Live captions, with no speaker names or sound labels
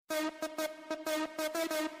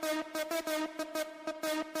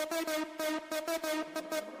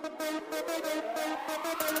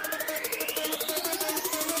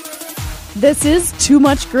This is Too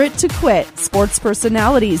Much Grit to Quit. Sports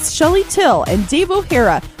personalities Shelly Till and Dave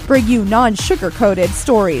O'Hara bring you non-sugar-coated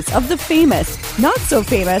stories of the famous, not so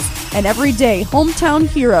famous, and everyday hometown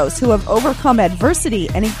heroes who have overcome adversity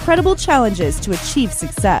and incredible challenges to achieve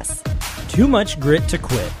success. Too Much Grit to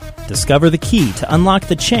Quit. Discover the key to unlock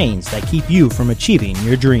the chains that keep you from achieving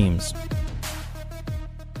your dreams.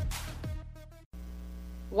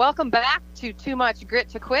 Welcome back to Too Much Grit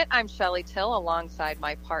to Quit. I'm Shelly Till alongside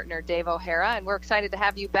my partner Dave O'Hara, and we're excited to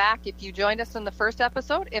have you back if you joined us in the first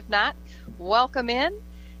episode. If not, welcome in.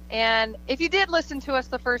 And if you did listen to us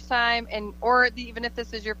the first time, even if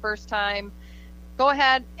this is your first time, go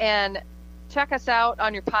ahead and check us out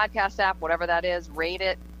on your podcast app, whatever that is. Rate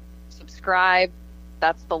it, subscribe.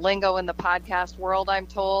 That's the lingo in the podcast world, I'm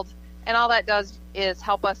told. And all that does is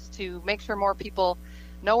help us to make sure more people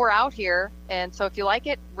know we're out here. And so if you like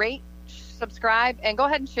it, rate, subscribe, and go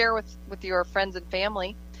ahead and share with your friends and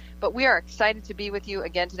family. But we are excited to be with you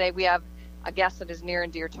again today. We have a guest that is near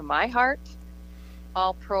and dear to my heart,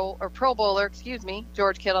 Pro Bowler,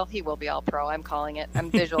 George Kittle. He will be all pro. I'm calling it. I'm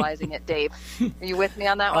visualizing it. Dave, are you with me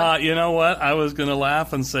on that one? You know what? I was going to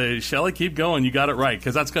laugh and say, Shelly, keep going. You got it right,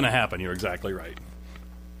 because that's going to happen. You're exactly right.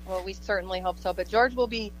 Well, we certainly hope so. But George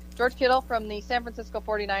Kittle from the San Francisco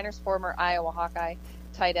 49ers, former Iowa Hawkeye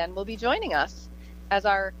tight end, will be joining us as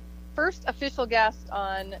our first official guest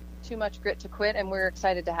on Too Much Grit to Quit, and we're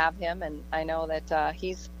excited to have him. And I know that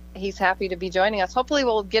he's happy to be joining us. Hopefully,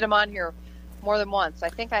 we'll get him on here more than once. I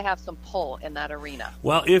think I have some pull in that arena.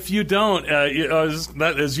 Well, if you don't,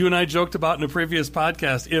 as you and I joked about in a previous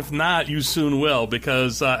podcast, if not, you soon will,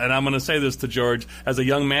 because, and I'm going to say this to George, as a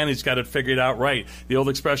young man, he's got it figured out right. The old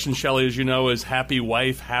expression, Shelly, as you know, is happy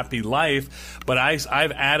wife, happy life, but I've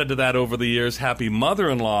added to that over the years, happy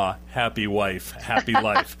mother-in-law, happy wife, happy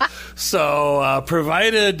life. So,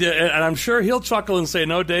 provided, and I'm sure he'll chuckle and say,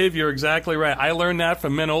 no, Dave, you're exactly right. I learned that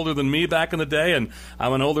from men older than me back in the day, and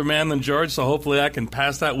I'm an older man than George, so hopefully I can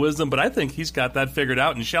pass that wisdom, but I think he's got that figured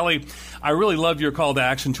out. And Shelly, I really love your call to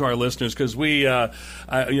action to our listeners, because we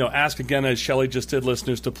ask again, as Shelly just did,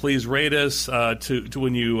 listeners to please rate us to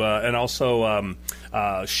when you and also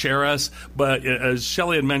share us. But as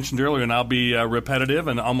Shelly had mentioned earlier, and I'll be repetitive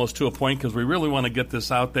and almost to a point, because we really want to get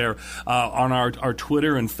this out there on our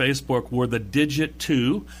Twitter and Facebook. We're the digit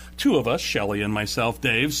 2 of us, Shelly and myself,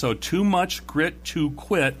 Dave. So Too Much Grit to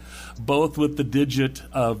Quit, both with the digit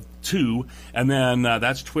of 2, and then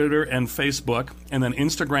that's Twitter and Facebook, and then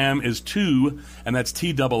Instagram is 2, and that's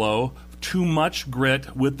TOO, Too Much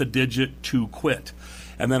Grit with the digit 2 Quit.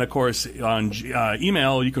 And then, of course, on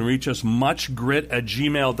email, you can reach us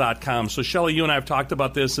muchgrit@gmail.com. So, Shelly, you and I have talked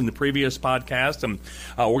about this in the previous podcast, and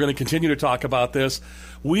we're going to continue to talk about this.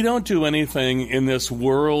 We don't do anything in this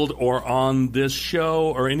world or on this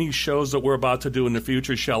show or any shows that we're about to do in the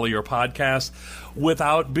future, Shelly, or podcasts,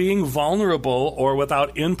 without being vulnerable or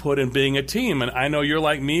without input and being a team. And I know you're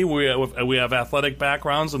like me. We have athletic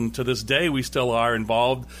backgrounds, and to this day we still are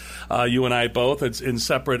involved, you and I both. It's in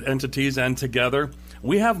separate entities and together.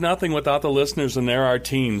 We have nothing without the listeners, and they're our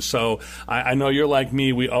team. So I know you're like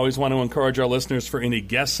me. We always want to encourage our listeners for any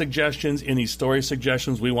guest suggestions, any story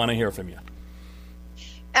suggestions. We want to hear from you.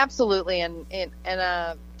 Absolutely. And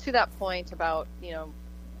to that point about,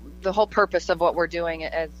 the whole purpose of what we're doing,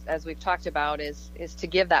 as we've talked about, is to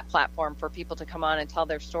give that platform for people to come on and tell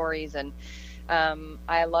their stories. And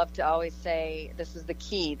I love to always say, this is the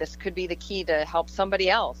key. This could be the key to help somebody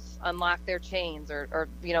else unlock their chains, or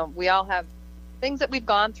we all have things that we've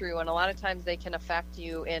gone through, and a lot of times they can affect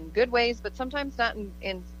you in good ways, but sometimes not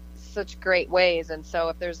in such great ways. And so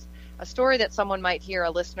if there's a story that someone might hear, a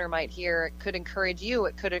listener might hear, it could encourage you.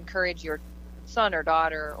 It could encourage your son or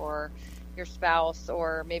daughter or your spouse,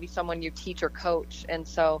 or maybe someone you teach or coach. And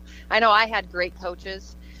so I know I had great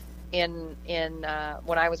coaches in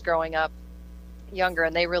when I was growing up younger,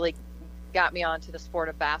 and they really got me onto the sport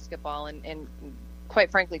of basketball, and quite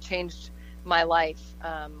frankly changed my life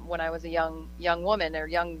when I was a young woman, or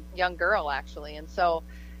young girl, actually. And so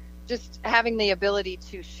just having the ability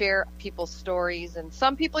to share people's stories, and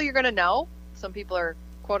some people you're going to know, some people are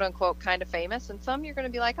quote unquote kind of famous, and some you're going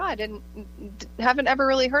to be like, I haven't ever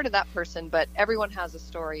really heard of that person, but everyone has a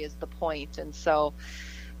story is the point. And so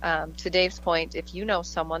to Dave's point, if you know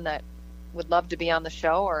someone that would love to be on the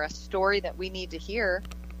show, or a story that we need to hear,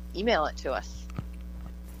 email it to us.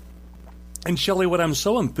 And Shelly, what I'm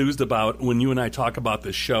so enthused about when you and I talk about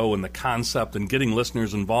this show and the concept and getting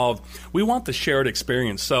listeners involved, we want the shared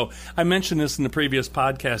experience. So I mentioned this in the previous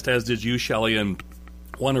podcast, as did you, Shelly, and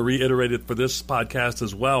want to reiterate it for this podcast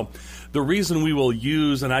as well. The reason we will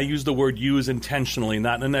use, and I use the word use intentionally,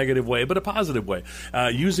 not in a negative way, but a positive way,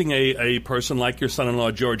 using a person like your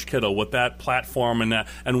son-in-law, George Kittle, with that platform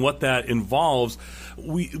and what that involves,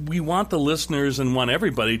 we want the listeners and want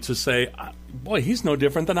everybody to say, boy, he's no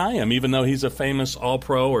different than I am, even though he's a famous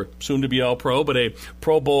All-Pro or soon-to-be All-Pro, but a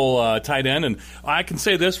Pro Bowl tight end. And I can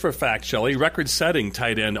say this for a fact, Shelley, record-setting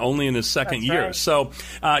tight end only in his second year. Right. So,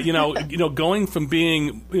 going from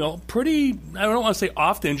being, pretty, I don't want to say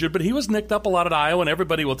oft-injured, but he was nicked up a lot at Iowa, and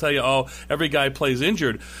everybody will tell you, oh, every guy plays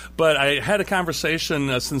injured. But I had a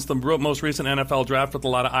conversation since the most recent NFL draft with a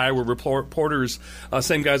lot of Iowa reporters,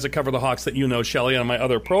 same guys that cover the Hawks that Shelley, on my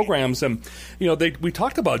other programs. And, we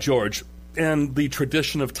talked about George and the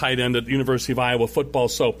tradition of tight end at the University of Iowa football.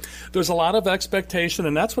 So there's a lot of expectation,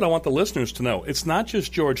 and that's what I want the listeners to know. It's not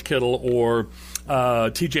just George Kittle or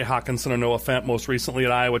T.J. Hawkinson or Noah Fant most recently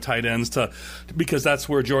at Iowa tight ends, because that's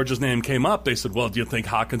where George's name came up. They said, well, do you think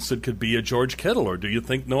Hawkinson could be a George Kittle, or do you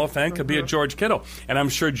think Noah Fant could be a George Kittle? And I'm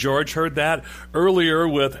sure George heard that earlier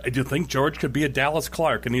with, do you think George could be a Dallas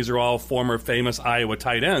Clark? And these are all former famous Iowa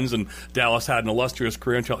tight ends, and Dallas had an illustrious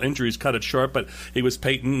career until injuries cut it short, but he was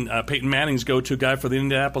Peyton Manning's go-to guy for the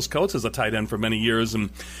Indianapolis Colts as a tight end for many years.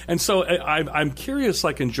 And so I'm curious,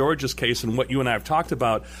 like in George's case and what you and I have talked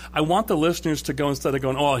about, I want the listeners to go, instead of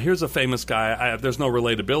going, oh, here's a famous guy, there's no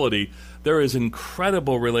relatability. There is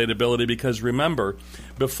incredible relatability, because remember,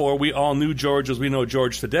 before we all knew George as we know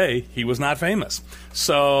George today, he was not famous.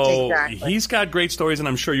 So He's got great stories, and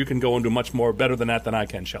I'm sure you can go into much more better than that than I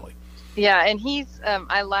can, Shelley. Yeah, and he's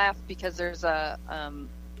I laugh because there's a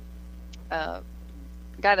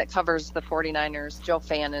guy that covers the 49ers, Joe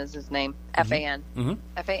Fan is his name, F-A-N. Mm-hmm.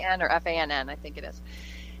 F-A-N or F-A-N-N, I think it is.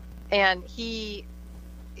 And he's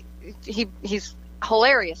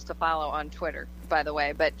hilarious to follow on Twitter, by the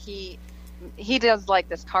way, but he does like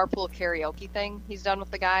this carpool karaoke thing he's done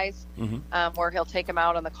with the guys, where he'll take them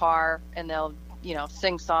out in the car and they'll,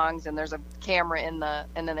 sing songs, and there's a camera and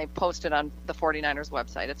then they post it on the 49ers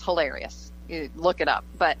website. It's hilarious. You look it up.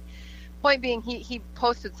 But point being, he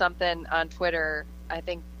posted something on Twitter, I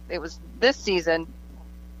think it was this season,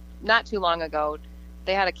 not too long ago.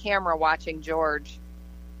 They had a camera watching George,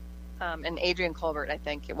 and Adrian Colbert, I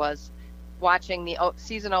think it was, watching the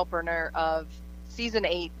season opener of season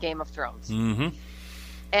 8 Game of Thrones. Mm-hmm.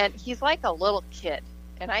 And he's like a little kid.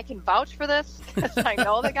 And I can vouch for this because I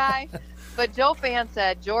know the guy. But Joe Fan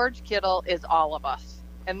said, George Kittle is all of us.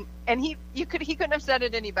 And he couldn't have said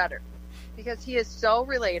it any better, because he is so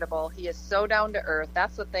relatable. He is so down to earth.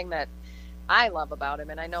 That's the thing that I love about him,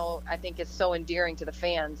 and I think it's so endearing to the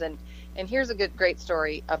fans. And here's a great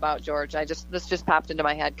story about George. This just popped into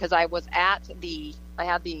my head because I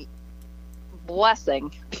had the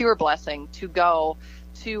pure blessing to go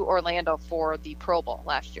to Orlando for the Pro Bowl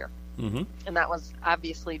last year. Mm-hmm. And that was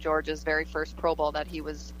obviously George's very first Pro Bowl that he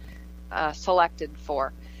was selected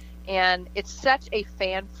for. And it's such a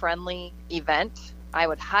fan-friendly event. I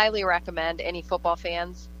would highly recommend any football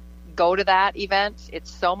fans go to that event. It's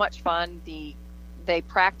so much fun. They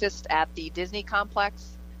practiced at the Disney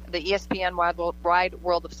complex, the ESPN Wide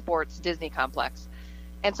World of Sports Disney complex.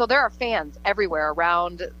 And so there are fans everywhere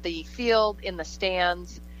around the field, in the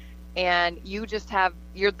stands, and you're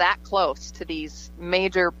that close to these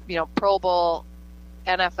major, Pro Bowl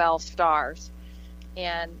NFL stars,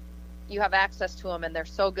 and you have access to them, and they're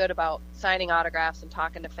so good about signing autographs and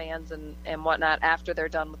talking to fans and whatnot after they're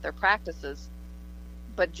done with their practices.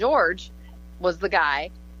 But George was the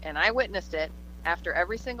guy, and I witnessed it after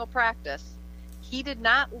every single practice. He did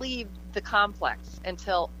not leave the complex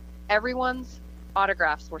until everyone's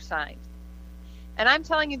autographs were signed. And I'm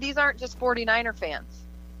telling you, these aren't just 49er fans.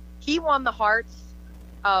 He won the hearts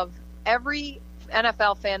of every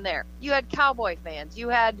NFL fan there. You had Cowboy fans. You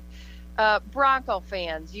had Bronco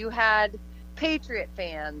fans. You had Patriot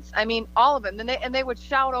fans. I mean, all of them. And they would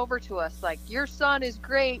shout over to us like, your son is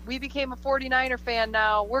great. We became a 49er fan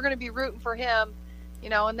now. We're going to be rooting for him.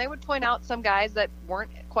 And they would point out some guys that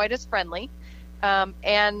weren't quite as friendly.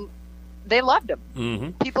 And they loved him.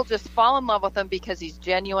 Mm-hmm. People just fall in love with him because he's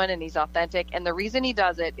genuine and he's authentic. And the reason he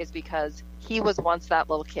does it is because he was once that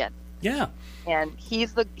little kid. Yeah. And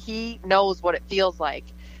he knows what it feels like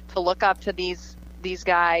to look up to these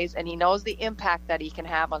guys, and he knows the impact that he can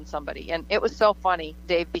have on somebody. And it was so funny,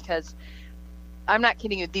 Dave, because I'm not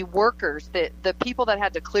kidding you, the workers, the people that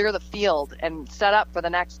had to clear the field and set up for the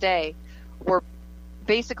next day were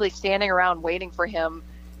basically standing around waiting for him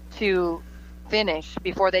to finish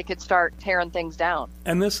before they could start tearing things down.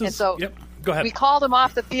 And so yep, go ahead. We called him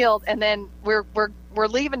off the field, and then we're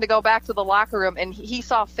leaving to go back to the locker room, and he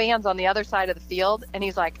saw fans on the other side of the field, and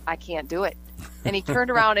he's like, I can't do it. and he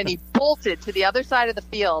turned around and he bolted to the other side of the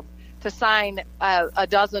field to sign a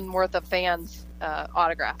dozen worth of fans'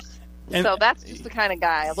 autographs. And so that's just the kind of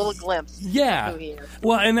guy, a little glimpse. Yeah. Of who he is.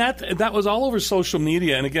 Well, and that was all over social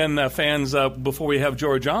media. And again, fans, before we have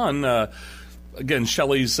George on, again,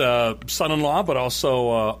 Shelley's son-in-law, but also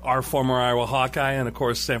our former Iowa Hawkeye and, of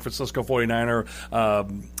course, San Francisco 49er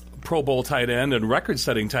Pro Bowl tight end and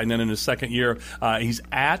record-setting tight end in his second year. He's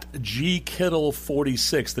at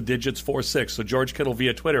GKittle46, the digits 46. So George Kittle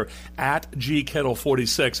via Twitter, at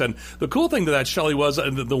GKittle46. And the cool thing to that, Shelley, was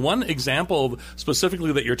the one example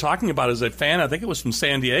specifically that you're talking about is a fan, I think it was from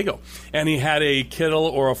San Diego, and he had a Kittle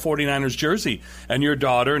or a 49ers jersey. And your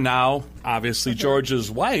daughter, now obviously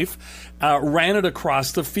George's wife, ran it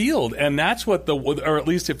across the field. And that's what or at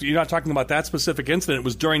least if you're not talking about that specific incident, it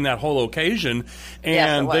was during that whole occasion.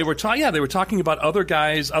 And yes, they were talking about other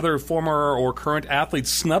guys, other former or current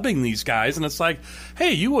athletes snubbing these guys. And it's like,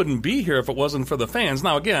 hey, you wouldn't be here if it wasn't for the fans.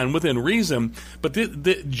 Now, again, within reason. But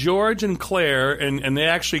George and Claire, and they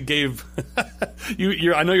actually gave,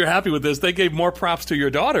 I know you're happy with this, they gave more props to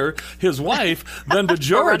your daughter, his wife, than to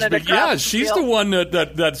George. But yeah, she's the one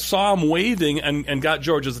that saw him waving and got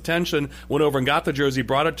George's attention. Went over and got the jersey,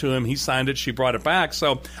 brought it to him. He signed it. She brought it back.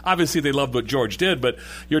 So obviously they loved what George did, but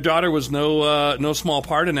your daughter was no small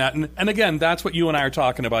part in that. And again, that's what you and I are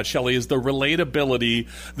talking about, Shelley, is the relatability,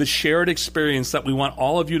 the shared experience that we want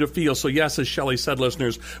all of you to feel. So yes, as Shelley said,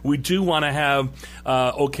 listeners, we do want to have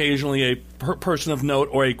occasionally a person of note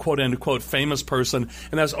or a quote-unquote famous person,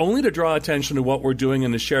 and that's only to draw attention to what we're doing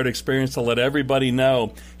in the shared experience to let everybody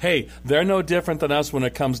know, hey, they're no different than us when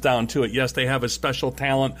it comes down to it. Yes, they have a special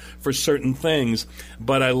talent for certain things,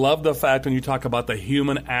 but I love the fact when you talk about the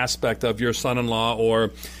human aspect of your son-in-law or,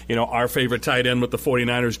 our favorite tight end with the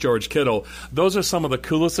 49ers, George Kittle. Those are some of the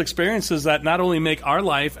coolest experiences that not only make our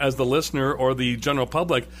life as the listener or the general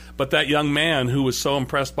public, but that young man who was so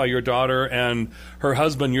impressed by your daughter and her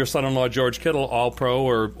husband, your son-in-law, George Kittle, all-pro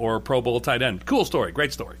or Pro Bowl tight end. Cool story.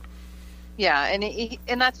 Great story. Yeah,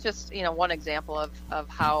 and that's just, one example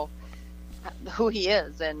of who he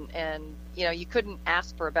is. And you couldn't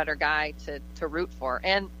ask for a better guy to root for.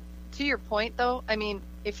 And to your point, though, I mean,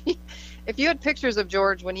 if you had pictures of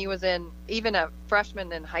George when he was even a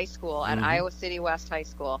freshman in high school at Iowa City West High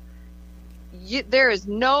School, there is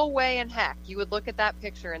no way in heck you would look at that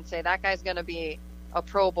picture and say that guy's going to be a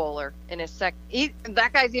Pro Bowler in his that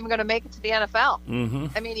guy's even going to make it to the NFL. Mm-hmm.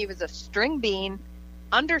 I mean, he was a string bean,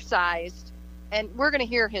 undersized, and we're going to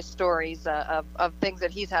hear his stories of things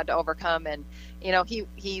that he's had to overcome. And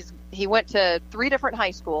he went to 3 different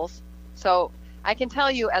high schools, so I can tell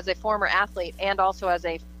you, as a former athlete and also as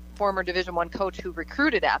a former Division I coach who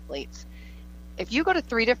recruited athletes, if you go to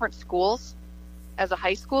 3 different schools as a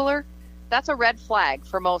high schooler, that's a red flag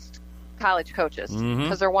for most college coaches,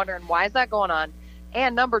 because they're wondering, why is that going on?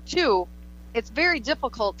 And number 2, it's very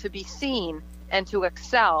difficult to be seen and to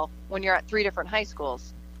excel when you're at 3 different high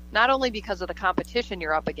schools, not only because of the competition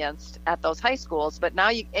you're up against at those high schools, but now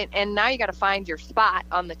you got to find your spot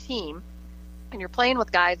on the team, and you're playing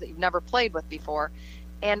with guys that you've never played with before.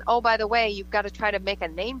 And oh, by the way, you've got to try to make a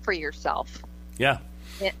name for yourself. Yeah.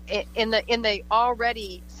 In the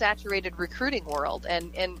already saturated recruiting world,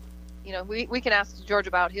 and we can ask George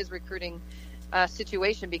about his recruiting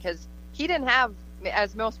situation, because he didn't have,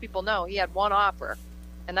 as most people know, he had one offer,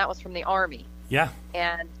 and that was from the Army. Yeah.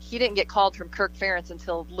 And he didn't get called from Kirk Ferentz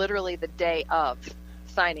until literally the day of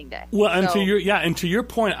signing day. Well, and to your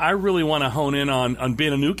point, I really want to hone in on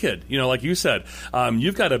being a new kid. Like you said,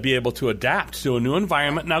 you've got to be able to adapt to a new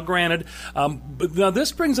environment. Now, granted, but now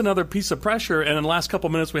this brings another piece of pressure. And in the last couple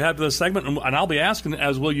of minutes we had to this segment, and I'll be asking,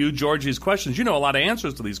 as will you, George, these questions. You know a lot of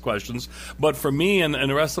answers to these questions, but for me and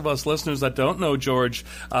the rest of us listeners that don't know George,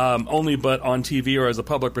 only but on TV or as a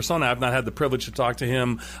public persona, I've not had the privilege to talk to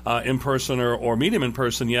him in person or meet him in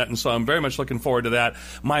person yet, and so I'm very much looking forward to that.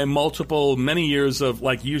 My many years of,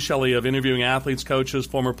 like you, Shelley, of interviewing athletes, coaches,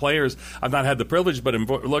 former players, I've not had the privilege, but I'm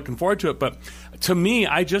looking forward to it. But to me,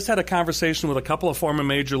 I just had a conversation with a couple of former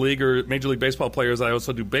Major League Baseball players. I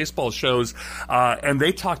also do baseball shows, and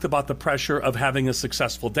they talked about the pressure of having a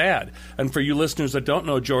successful dad. And for you listeners that don't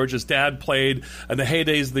know, George's dad played in the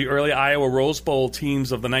heydays of the early Iowa Rose Bowl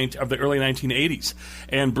teams of the early 1980s.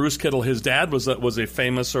 And Bruce Kittle, his dad, was a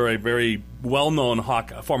famous or a very well-known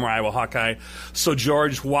former Iowa Hawkeye. So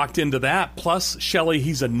George walked into that. Plus, Shelley,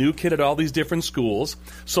 he's a new kid at all these different schools,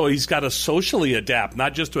 so he's got to socially adapt,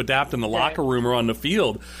 not just to adapt in the locker room or on the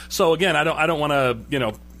field. So again, I don't want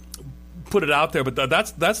to put it out there, but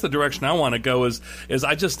that's the direction I want to go. Is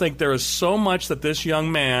I just think there is so much that this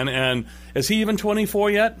young man, and is he even 24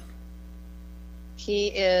 yet? He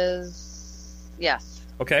is, yes.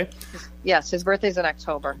 Okay. Yes, his birthday's in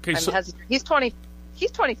October. Okay, he's 20.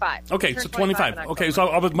 He's 25. Okay, so 25. Okay,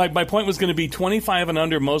 so my point was going to be 25 and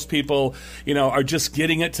under. Most people, are just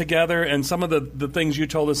getting it together. And some of the things you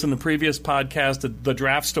told us in the previous podcast, the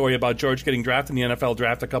draft story about George getting drafted in the NFL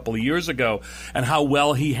draft a couple of years ago, and how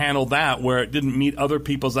well he handled that, where it didn't meet other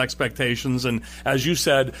people's expectations. And as you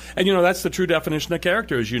said, and that's the true definition of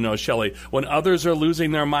character, as you know, Shelley. When others are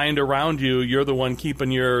losing their mind around you, you're the one keeping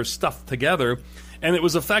your stuff together. And it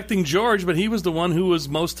was affecting George, but he was the one who was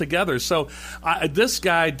most together. So this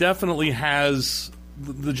guy definitely has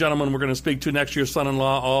the gentleman we're going to speak to next, year's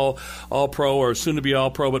son-in-law, all pro or soon to be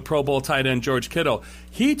all pro, but Pro Bowl tight end George Kittle.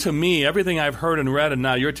 He, to me, everything I've heard and read, and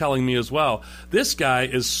now you're telling me as well, this guy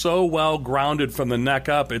is so well grounded from the neck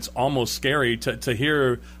up. It's almost scary to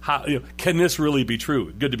hear how can this really be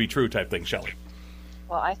true? Good to be true type thing, Shelley.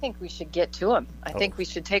 Well, I think we should get to him. I think we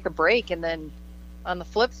should take a break, and then on the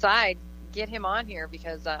flip side, get him on here,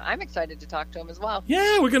 because I'm excited to talk to him as well.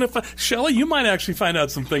 Yeah, we're going to Shelley, you might actually find out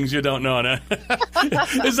some things you don't know.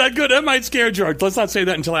 Is that good? That might scare George. Let's not say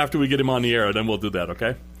that until after we get him on the air, and then we'll do that,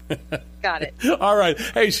 okay? Got it. All right.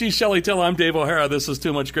 Hey, she's Shelley Till. I'm Dave O'Hara. This is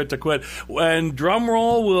Too Much Grit to Quit. And drum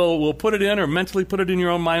roll, we'll put it in, or mentally put it in your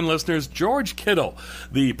own mind, listeners. George Kittle,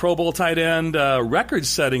 the Pro Bowl tight end,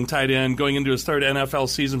 record-setting tight end, going into his third NFL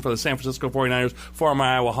season for the San Francisco 49ers, former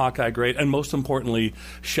Iowa Hawkeye great, and most importantly,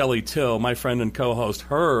 Shelley Till, my friend and co-host,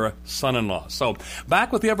 her son-in-law. So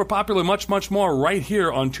back with the ever-popular Much, Much More right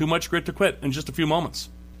here on Too Much Grit to Quit in just a few moments.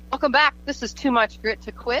 Welcome back. This is Too Much Grit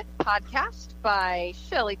to Quit podcast by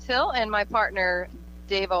Shelley Till and my partner,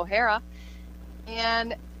 Dave O'Hara.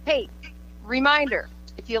 And, hey, reminder,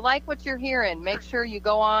 if you like what you're hearing, make sure you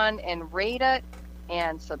go on and rate it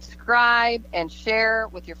and subscribe and share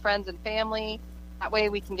with your friends and family. That way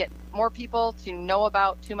we can get more people to know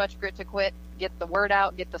about Too Much Grit to Quit, get the word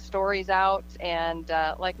out, get the stories out. And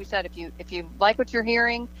like we said, if you like what you're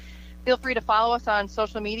hearing, feel free to follow us on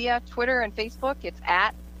social media, Twitter and Facebook. It's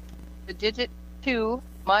at the digit 2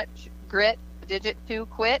 much grit, the digit 2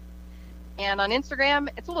 quit. And on Instagram,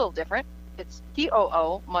 it's a little different. It's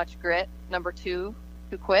TOO much grit, number 2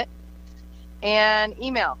 to quit. And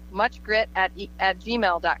email muchgrit at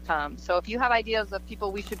gmail.com. So if you have ideas of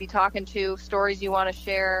people we should be talking to, stories you want to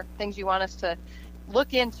share, things you want us to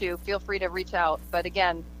look into, feel free to reach out. But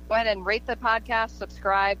again, go ahead and rate the podcast,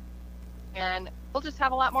 subscribe, and we'll just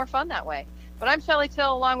have a lot more fun that way. But I'm Shelley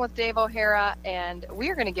Till along with Dave O'Hara, and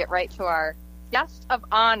we are going to get right to our guest of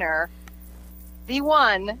honor, the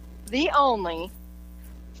one, the only,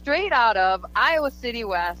 straight out of Iowa City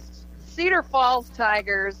West, Cedar Falls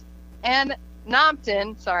Tigers, and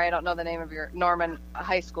Nompton. Sorry, I don't know the name of your Norman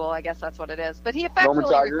High School. I guess that's what it is. But he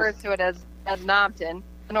affectionately refers to it as Nompton,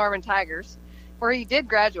 the Norman Tigers, where he did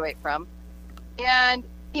graduate from. And,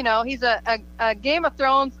 he's a Game of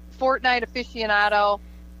Thrones Fortnite aficionado.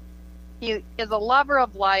 He is a lover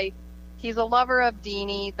of life. He's a lover of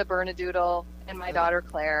Deanie, the Bernedoodle, and my daughter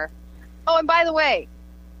Claire. Oh, and by the way,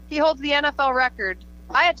 he holds the NFL record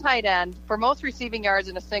by a tight end for most receiving yards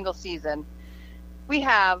in a single season. We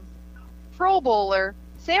have Pro Bowler,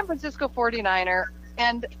 San Francisco 49er,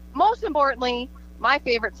 and most importantly, my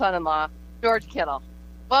favorite son-in-law, George Kittle.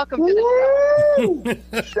 Welcome to the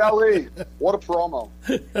show. Shelley, what a promo.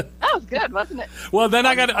 That was good, wasn't it? Well, then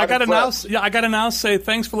I got to now say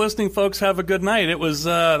thanks for listening, folks. Have a good night. It was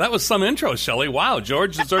that was some intro, Shelley. Wow,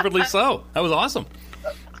 George, deservedly so. That was awesome.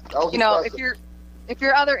 That was impressive. if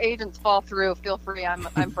your other agents fall through, feel free. I'm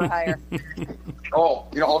for hire.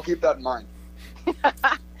 I'll keep that in mind.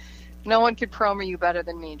 No one could promo you better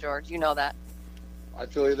than me, George. You know that. I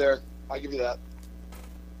feel you there. I give you that.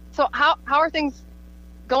 So how are things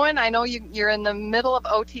going? I know you're in the middle of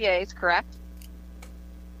OTAs, correct?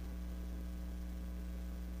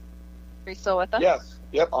 Are you still with us? Yes.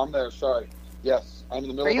 Yep, I'm there. Sorry. Yes, I'm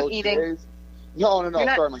in the middle of OTAs. Are you eating? No.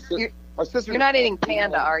 Sorry, my sister. You're not eating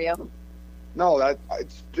panda, are you? No,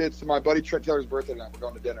 it's my buddy Trent Taylor's birthday tonight. We're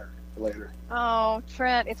going to dinner later. Oh,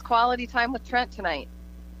 Trent, it's quality time with Trent tonight.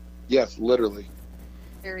 Yes, literally.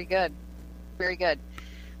 Very good. Very good.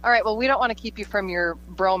 All right, well, we don't want to keep you from your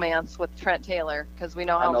bromance with Trent Taylor because we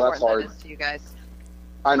know how important that is to you guys.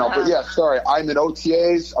 I know, but yeah, sorry. I'm in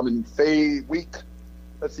OTAs. I'm in week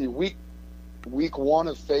 1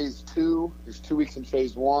 of phase 2. There's 2 weeks in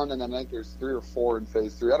phase 1, and then I think there's 3 or 4 in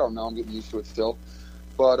phase 3. I don't know. I'm getting used to it still.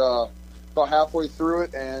 But about halfway through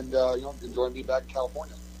it, and enjoying being back in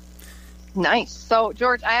California. Nice. So,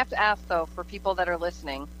 George, I have to ask, though, for people that are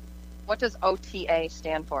listening, what does OTA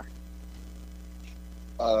stand for?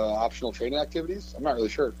 Optional training activities? I'm not really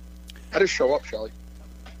sure. I just show up, Shelley.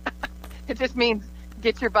 It just means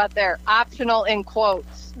get your butt there. Optional in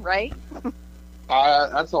quotes, right?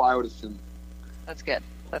 That's how I would assume. That's good.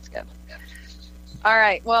 All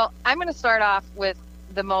right. Well, I'm going to start off with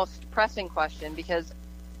the most pressing question because,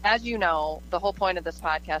 as you know, the whole point of this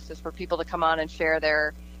podcast is for people to come on and share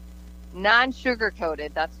their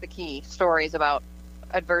non-sugar-coated, that's the key, stories about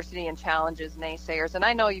adversity and challenges, naysayers. And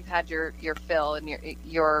I know you've had your fill and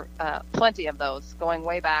your plenty of those going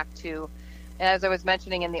way back to, as I was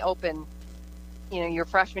mentioning in the open, your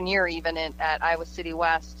freshman year even at Iowa City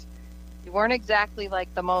West. You weren't exactly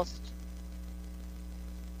like the most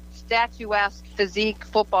statuesque physique,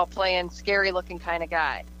 football playing, scary looking kind of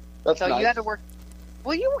guy. That's so nice. You had to work.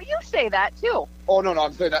 Well, you say that too. Oh no,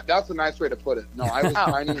 I'm saying that's a nice way to put it. No, I was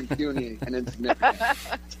tiny and puny and insignificant.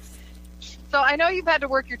 So I know you've had to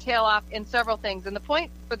work your tail off in several things, and the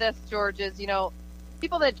point for this, George, is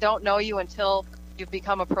people that don't know you until you've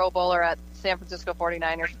become a Pro Bowler at San Francisco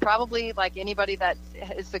 49ers, probably like anybody that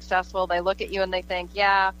is successful, they look at you and they think,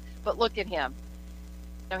 yeah, but look at him.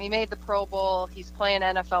 He made the Pro Bowl. He's playing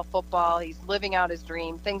NFL football. He's living out his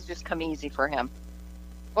dream. Things just come easy for him.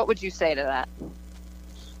 What would you say to that?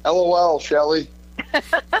 LOL, Shelly.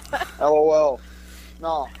 LOL.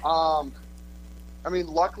 No, I mean,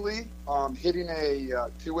 luckily, hitting a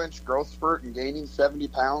 2-inch growth spurt and gaining 70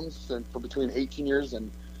 pounds for between 18 years and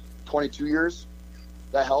 22 years,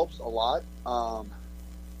 that helps a lot.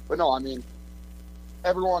 But no, I mean,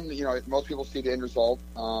 everyone, most people see the end result.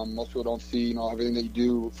 Most people don't see, everything that you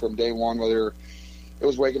do from day one, whether it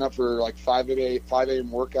was waking up for like 5 a.m.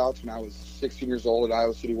 workouts when I was 16 years old at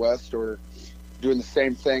Iowa City West, or doing the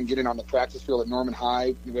same thing, getting on the practice field at Norman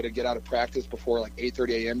High. You had to get out of practice before like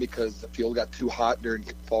 8:30 a.m. because the field got too hot during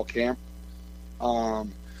fall camp. I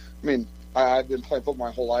mean, I've been playing football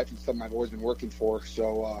my whole life, and something I've always been working for.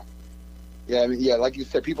 So, like you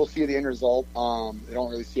said, people see the end result. They don't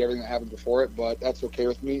really see everything that happened before it, but that's okay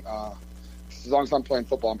with me. As long as I'm playing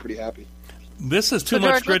football, I'm pretty happy. This is Too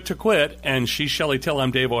Much Grit to Quit, and she's Shelly Till.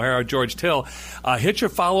 I'm Dave O'Hara, George Till. Hit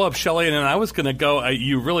your follow-up, Shelly, and then I was going to go.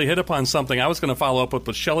 You really hit upon something I was going to follow up with,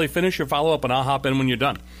 but Shelly, finish your follow-up, and I'll hop in when you're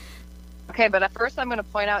done. Okay, but at first I'm going to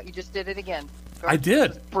point out you just did it again. George, I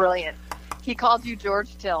did. Brilliant. He called you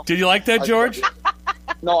George Till. Did you like that, George?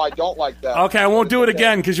 No, I don't like that. Okay, I won't do it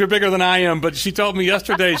again because you're bigger than I am. But she told me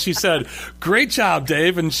yesterday. She said, "Great job,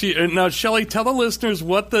 Dave." And now, Shelly, tell the listeners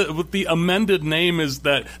what the amended name is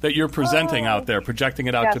that you're presenting out there, projecting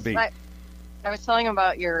it out to be. I was telling him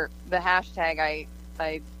about the hashtag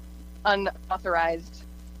I unauthorized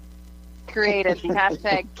created, the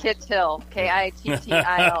hashtag Kittill,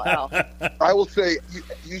 Kittill. I will say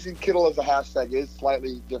using Kittle as a hashtag is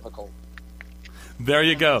slightly difficult. There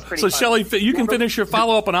you go. So, Shelly, you can finish your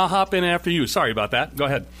follow-up, and I'll hop in after you. Sorry about that. Go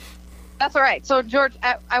ahead. That's all right. So, George,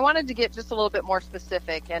 I wanted to get just a little bit more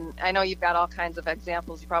specific, and I know you've got all kinds of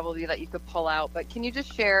examples probably that you could pull out, but can you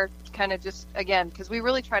just share kind of just, again, because we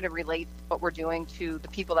really try to relate what we're doing to the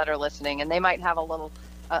people that are listening, and they might have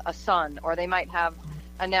a son, or they might have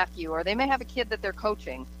a nephew, or they may have a kid that they're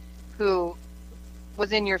coaching who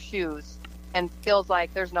was in your shoes and feels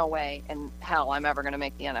like there's no way in hell I'm ever going to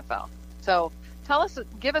make the NFL. So,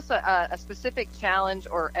 give us a specific challenge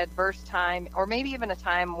or adverse time, or maybe even a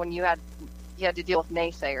time when you had to deal with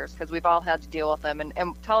naysayers, because we've all had to deal with them, and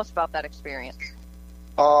tell us about that experience.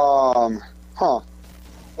 Well,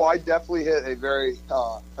 I definitely hit a very,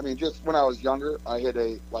 just when I was younger, I hit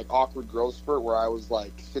a awkward growth spurt where I was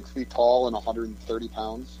 6 feet tall and 130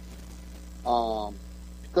 pounds.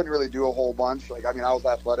 Couldn't really do a whole bunch. I was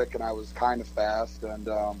athletic and I was kind of fast, and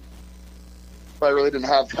but I really didn't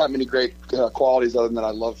have that many great qualities other than that I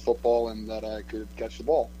loved football and that I could catch the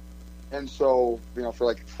ball. And so,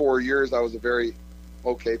 for 4 years, I was a very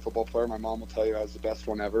okay football player. My mom will tell you I was the best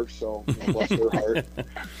one ever, so bless her heart.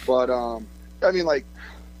 But,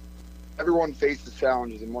 everyone faces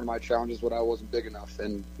challenges, and one of my challenges was I wasn't big enough.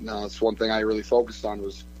 And that's one thing I really focused on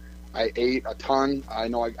was I ate a ton. I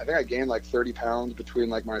think I gained 30 pounds between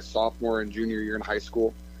my sophomore and junior year in high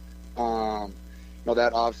school.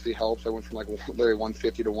 That obviously helps. I went from literally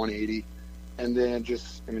 150 to 180. And then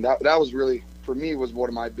that was really, for me, was one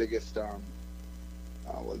of my biggest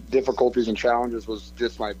difficulties and challenges was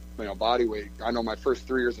just my body weight. I know my first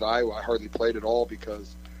 3 years at Iowa, I hardly played at all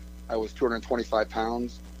because I was 225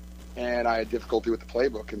 pounds and I had difficulty with the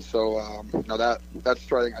playbook. And so, that's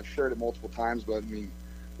the thing. I've shared it multiple times, but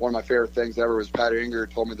one of my favorite things ever was Pat Inger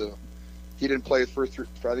told me he didn't play his first 2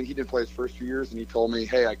 years, and he told me,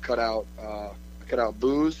 hey, I cut out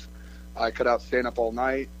booze, I cut out staying up all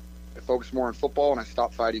night, I focused more on football, and I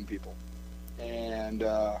stopped fighting people. And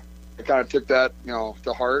I kind of took that,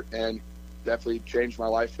 to heart, and definitely changed my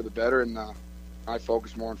life for the better. And I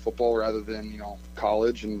focused more on football rather than,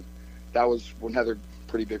 college. And that was another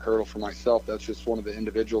pretty big hurdle for myself. That's just one of the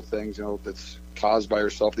individual things, that's caused by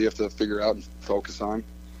yourself that you have to figure out and focus on.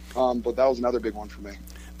 But that was another big one for me.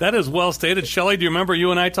 That is well stated. Shelley, do you remember you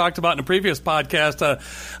and I talked about in a previous podcast?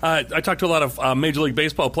 I talked to a lot of Major League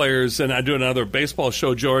Baseball players, and I do another baseball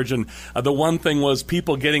show, George, and the one thing was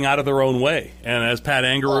people getting out of their own way. And as Pat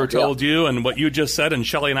Angerer told you, and what you just said, and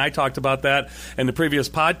Shelley and I talked about that in the previous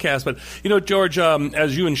podcast. But, George,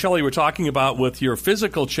 as you and Shelley were talking about with your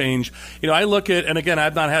physical change, I look at, and again,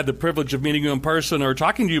 I've not had the privilege of meeting you in person or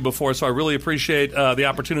talking to you before, so I really appreciate the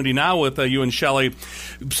opportunity now with you and Shelley.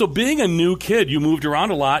 So being a new kid, you moved around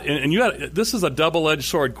a lot. And this is a double-edged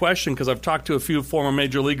sword question because I've talked to a few former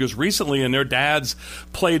major leaguers recently, and their dads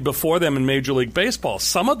played before them in Major League Baseball.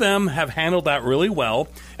 Some of them have handled that really well,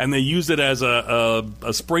 and they use it as a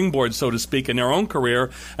springboard, so to speak, in their own career.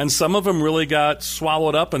 And some of them really got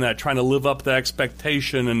swallowed up in that, trying to live up to the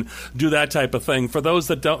expectation and do that type of thing. For those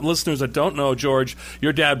listeners that don't know, George,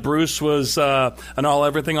 your dad Bruce was an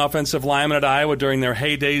all-everything offensive lineman at Iowa during their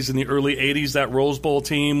heydays in the early '80s. That Rose Bowl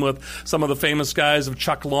team with some of the famous guys of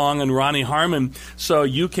Chuck Long and Ronnie Harmon. So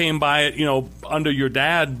you came by it, under your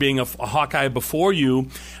dad being a Hawkeye before you,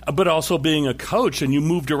 but also being a coach, and you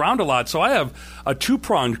moved around a lot. So I have a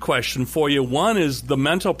two-pronged question for you. One is the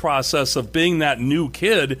mental process of being that new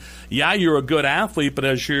kid. Yeah, you're a good athlete, but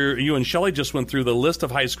as you and Shelley just went through the list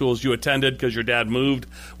of high schools you attended because your dad moved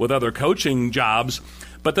with other coaching jobs,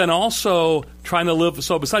 but then also trying to live.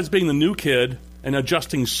 So besides being the new kid and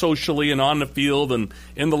adjusting socially and on the field and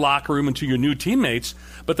in the locker room and to your new teammates,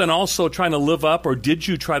 but then also trying to live up, or did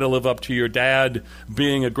you try to live up to your dad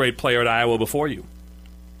being a great player at Iowa before you?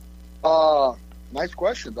 Nice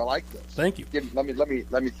questions. I like this. Thank you. Let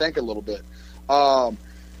me think a little bit.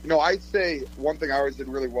 I'd say one thing I always did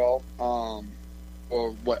really well,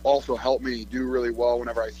 or what also helped me do really well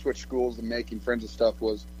whenever I switched schools and making friends and stuff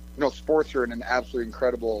was, sports are an absolutely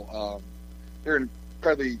incredible. They're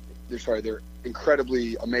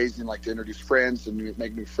incredibly amazing, like to introduce friends and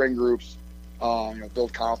make new friend groups,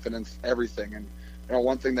 build confidence, everything. And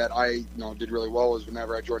one thing that I did really well was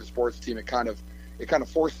whenever I joined a sports team, it kind of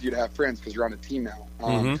forces you to have friends because you're on a team now.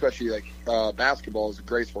 Especially like basketball is a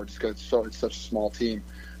great sport just because it's such a small team.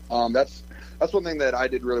 That's one thing that I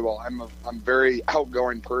did really well. I'm a very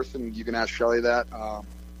outgoing person. You can ask Shelley that.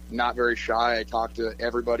 Not very shy. I talk to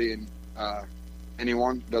everybody and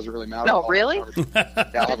anyone. Doesn't really matter. No, really?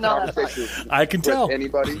 I'll have conversations. I can tell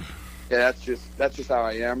anybody. Yeah, that's just how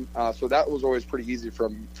I am. So that was always pretty easy for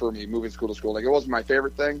me moving school to school. Like, it wasn't my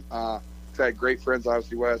favorite thing. I had great friends,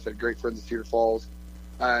 obviously West. I had great friends at Cedar Falls.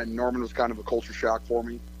 And Norman was kind of a culture shock for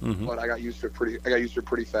me, but I got used to it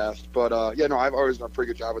pretty fast. But I've always done a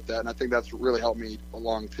pretty good job with that, and I think that's really helped me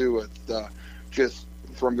along too. With just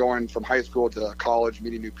from going from high school to college,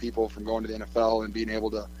 meeting new people, from going to the NFL, and being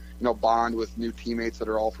able to bond with new teammates that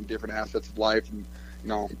are all from different aspects of life and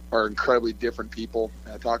are incredibly different people.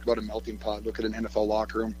 I talked about a melting pot. Look at an NFL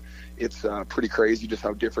locker room. It's pretty crazy just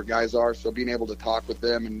how different guys are. So being able to talk with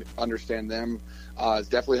them and understand them is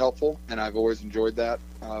definitely helpful, and I've always enjoyed that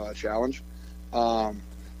challenge.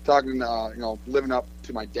 Talking, living up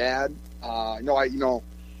to my dad. I've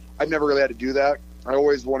never really had to do that. I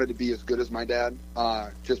always wanted to be as good as my dad,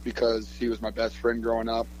 just because he was my best friend growing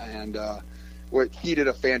up, and what he did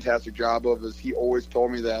a fantastic job of is he always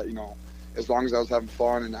told me that as long as I was having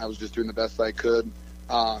fun and I was just doing the best I could,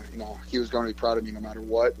 he was going to be proud of me no matter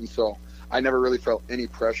what. And so I never really felt any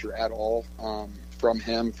pressure at all from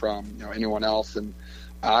him, from anyone else. And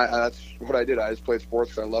that's what I did. I just played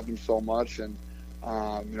sports because I loved him so much, and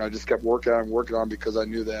I just kept working on because I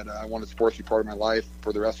knew that I wanted sports to be part of my life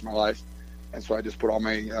for the rest of my life. And so I just put all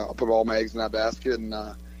my eggs in that basket and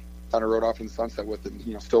kind of rode off in the sunset with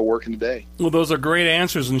it, still working today. Well, those are great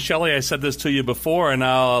answers. And, Shelley, I said this to you before, and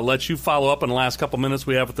I'll let you follow up in the last couple minutes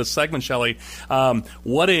we have with this segment, Shelley.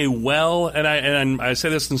 What a and I say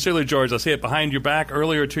this sincerely, George, I say it behind your back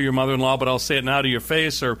earlier to your mother-in-law, but I'll say it now to your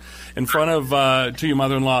face or in front of to your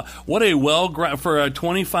mother-in-law. What a for a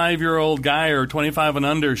 25-year-old guy or 25 and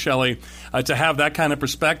under, Shelley, to have that kind of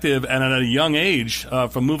perspective and at a young age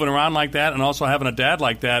from moving around like that and also having a dad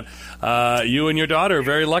like that. You and your daughter are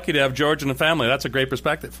very lucky to have George in the family. That's a great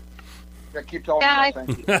perspective. Yeah, keep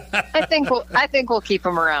talking. Yeah, I think we'll keep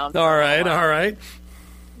him around. All right.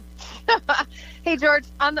 Hey, George,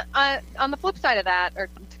 on the flip side of that, or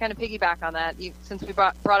to kind of piggyback on that, since we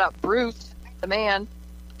brought up Bruce, the man,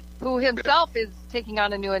 who himself is taking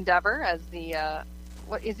on a new endeavor as the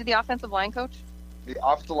is he the offensive line coach? The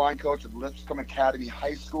offensive line coach at Lipscomb Academy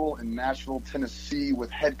High School in Nashville, Tennessee,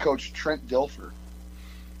 with head coach Trent Dilfer.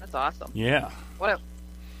 That's awesome. Yeah.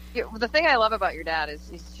 The thing I love about your dad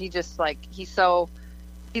is he just like he's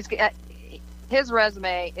his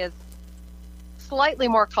resume is slightly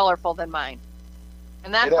more colorful than mine,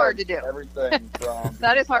 and that's hard to do. Everything from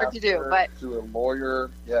that is hard to do, but to a lawyer,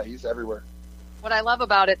 yeah, he's everywhere. What I love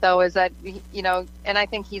about it, though, is that, you know, and I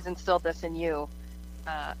think he's instilled this in you,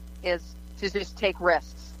 is to just take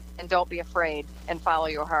risks and don't be afraid and follow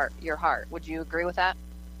your heart. Would you agree with that?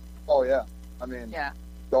 Oh yeah, I mean, yeah.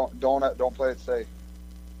 Don't play it safe.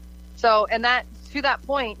 So, and that, to that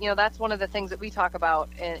point, you know, that's one of the things that we talk about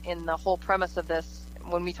in the whole premise of this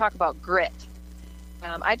when we talk about grit.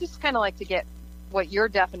 I just kind of like to get what your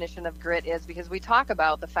definition of grit is, because we talk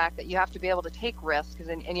about the fact that you have to be able to take risks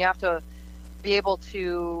and you have to be able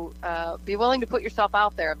to be willing to put yourself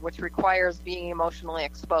out there, which requires being emotionally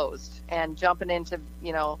exposed and jumping into,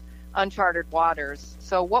 you know, uncharted waters.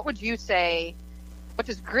 So what would you say, what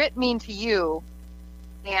does grit mean to you,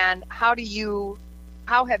 and how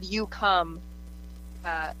have you come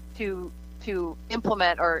to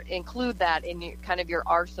implement or include that in your, kind of your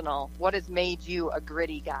arsenal? What has made you a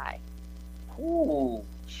gritty guy? Ooh,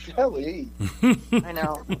 Shelly. I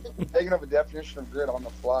know. Taking up a definition of grit on the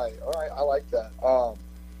fly. All right, I like that.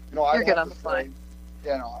 You know, You're good on the fly.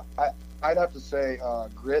 Yeah, no, I'd have to say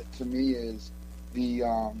grit to me is the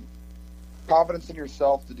confidence in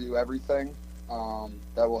yourself to do everything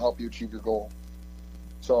that will help you achieve your goal.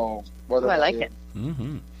 So whether I like it.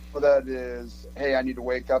 Mm-hmm. Whether that is, hey, I need to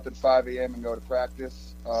wake up at 5 a.m. and go to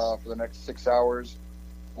practice for the next 6 hours,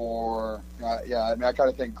 or yeah, I mean, I kind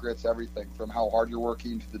of think grit's everything from how hard you're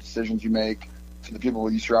working to the decisions you make to the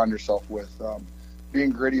people you surround yourself with.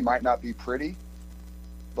 Being gritty might not be pretty,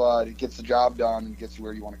 but it gets the job done and gets you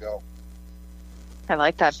where you want to go. I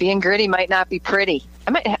like that. Being gritty might not be pretty.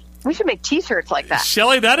 We should make T-shirts like that.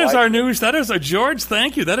 Shelley, that is George,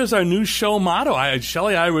 thank you. That is our new show motto.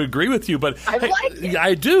 Shelley, I would agree with you, but I like it.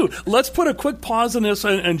 I do. Let's put a quick pause on this,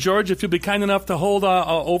 and George, if you'll be kind enough to hold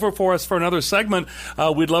over for us for another segment,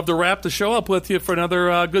 we'd love to wrap the show up with you for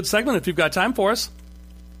another good segment if you've got time for us.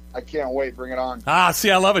 I can't wait. Bring it on.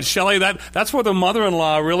 See, I love it. Shelley, that's where the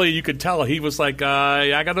mother-in-law really, you could tell. He was like,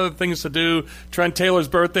 I got other things to do. Trent Taylor's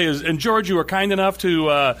birthday is, and George, you were kind enough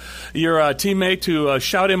to your teammate to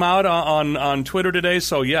shout him out on Twitter today.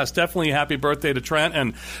 So, yes, definitely happy birthday to Trent.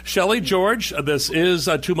 And Shelley, George, this is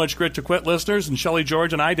Too Much Grit to Quit listeners. And Shelley,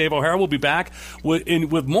 George, and I, Dave O'Hara, will be back with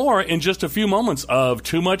more in just a few moments of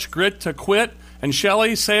Too Much Grit to Quit. And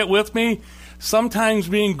Shelley, say it with me. Sometimes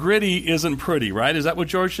being gritty isn't pretty, right? Is that what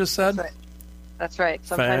George just said? That's right.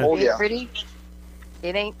 Sometimes being pretty,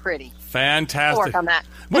 it ain't pretty. Fantastic. We'll work on that.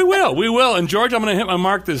 We will. And George, I'm going to hit my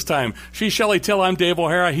mark this time. She's Shelley Till. I'm Dave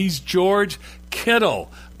O'Hara. He's George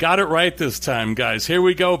Kittle. Got it right this time, guys. Here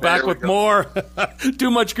we go. Back with more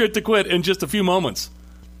Too Much Grit to Quit in just a few moments.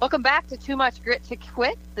 Welcome back to Too Much Grit to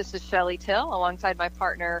Quit. This is Shelley Till alongside my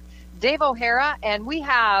partner, Dave O'Hara. And we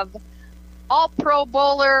have All-Pro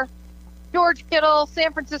Bowler George Kittle,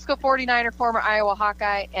 San Francisco 49er, former Iowa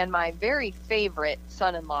Hawkeye, and my very favorite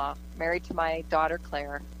son-in-law, married to my daughter,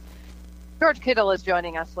 Claire. George Kittle is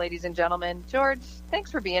joining us, ladies and gentlemen. George,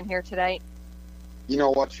 thanks for being here tonight. You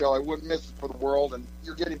know what, Shell? I wouldn't miss it for the world, and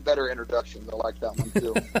you're getting better introductions. I like that one,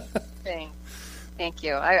 too. Thank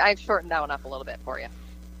you. I've shortened that one up a little bit for you.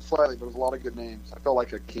 Slightly, but there's a lot of good names. I felt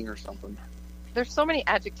like a king or something. There's so many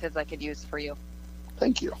adjectives I could use for you.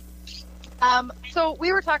 Thank you. So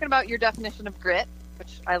we were talking about your definition of grit, which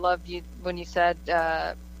I loved you when you said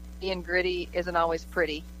being gritty isn't always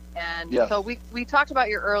pretty. And yes. So we talked about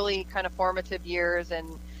your early kind of formative years and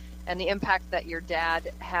the impact that your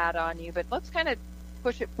dad had on you. But let's kind of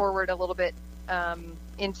push it forward a little bit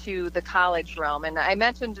into the college realm. And I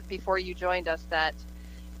mentioned before you joined us that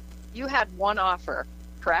you had one offer,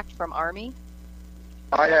 correct, from Army?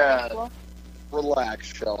 I had, relax,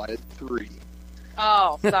 Shell. I had 3.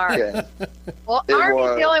 Oh, sorry. Okay. Well,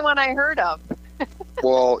 Army's the only one I heard of.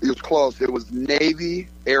 Well, it was close. It was Navy,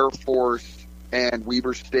 Air Force, and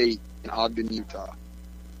Weber State in Ogden, Utah.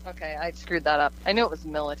 Okay, I screwed that up. I knew it was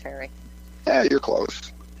military. Yeah, you're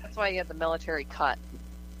close. That's why you had the military cut.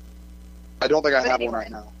 I don't think I have one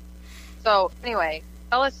right now. So, anyway,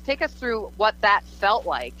 take us through what that felt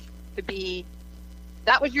like to be,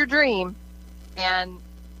 that was your dream, and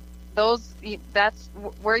that's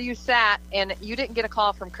where you sat, and you didn't get a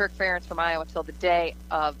call from Kirk Ferentz from Iowa till the day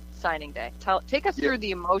of signing day. Take us through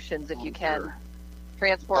the emotions, if you can,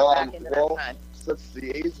 transport back into that time. Since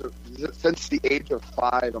the age of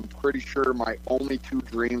 5, I'm pretty sure my only 2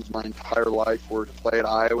 dreams my entire life were to play at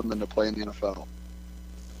Iowa and then to play in the NFL.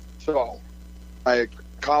 So I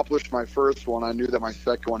accomplished my first one. I knew that my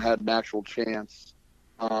second one had an actual chance.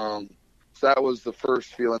 So that was the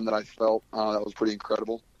first feeling that I felt. That was pretty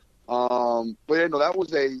incredible. But yeah, no, that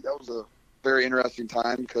was a very interesting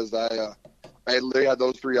time because I I literally had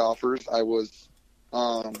those 3 offers. I was,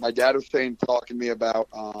 my dad was talking to me about,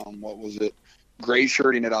 gray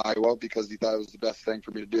shirting at Iowa because he thought it was the best thing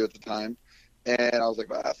for me to do at the time. And I was like,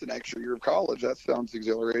 well, that's an extra year of college. That sounds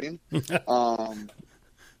exhilarating. It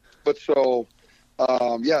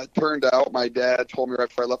turned out my dad told me right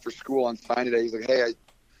before I left for school on signing day, he's like, hey,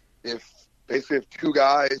 if 2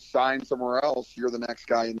 guys sign somewhere else, you're the next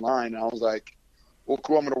guy in line. And I was like, well,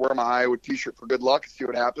 cool, I'm going to wear my Iowa t-shirt for good luck and see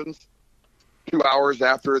what happens. 2 hours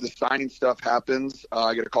after the signing stuff happens,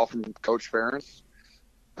 I get a call from Coach Ferentz.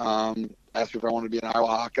 Asked me if I wanted to be an Iowa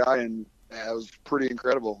Hawkeye, and it was pretty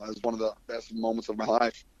incredible. It was one of the best moments of my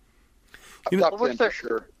life. For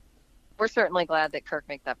sure. We're certainly glad that Kirk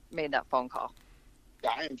made that phone call.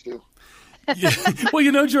 Yeah, I am too. Yeah.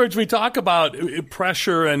 Well, George, we talk about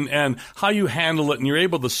pressure and how you handle it, and you're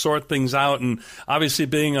able to sort things out. And obviously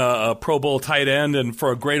being a Pro Bowl tight end and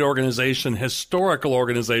for a great organization, historical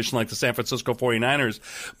organization like the San Francisco 49ers.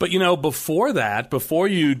 But, before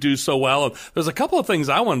you do so well, there's a couple of things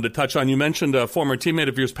I wanted to touch on. You mentioned a former teammate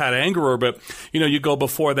of yours, Pat Angerer, but, you go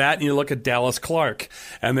before that and you look at Dallas Clark.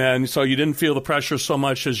 And then, so you didn't feel the pressure so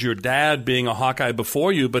much as your dad being a Hawkeye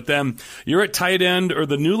before you, but then you're at tight end, or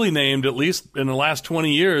the newly named, at least in the last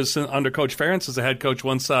 20 years under Coach Ferentz as a head coach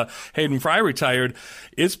once Hayden Fry retired.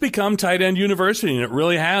 It's become tight end university, and it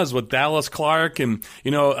really has, with Dallas Clark and,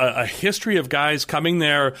 a history of guys coming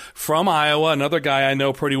there from Iowa. Another guy I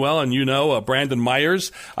know pretty well, and Brandon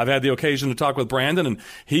Myers. I've had the occasion to talk with Brandon, and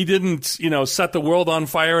he didn't, set the world on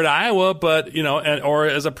fire at Iowa, but, or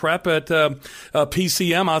as a prep at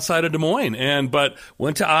PCM outside of Des Moines, but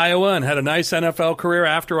went to Iowa and had a nice NFL career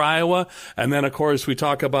after Iowa. And then, of course, we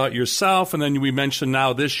talk about yourself, and then we mentioned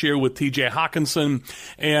now this year with TJ Hawkinson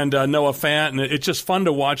and Noah Fant, and it's just fun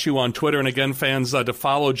to watch you on Twitter. And again, fans, to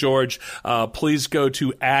follow George, please go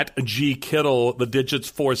to @GKittle, the digits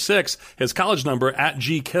 46, his college number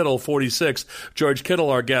 @GKittle46. George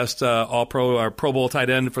Kittle, our guest, our Pro Bowl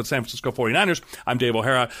tight end for the San Francisco 49ers. I'm Dave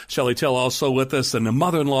O'Hara. Shelley Till also with us, and the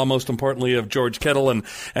mother-in-law, most importantly, of George Kittle.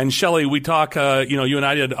 And Shelley, we talk, you and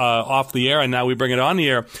I did off the air, and now we bring it on the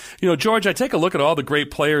air. George, I take a look at all the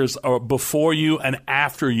great players before you and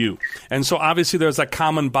after you. And so obviously there's that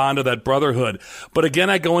common bond of that brotherhood. But again,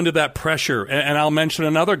 I go into that pressure, and I'll mention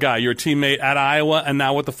another guy, your teammate at Iowa and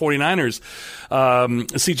now with the 49ers,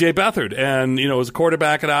 C.J. Beathard. And, was a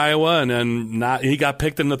quarterback at Iowa, and then he got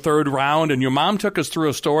picked in the 3rd round. And your mom took us through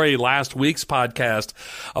a story last week's podcast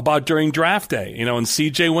about during draft day, and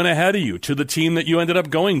C.J. went ahead of you to the team that you ended up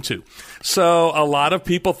going to. So a lot of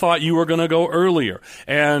people thought you were going to go earlier.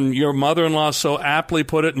 And your mother-in-law so aptly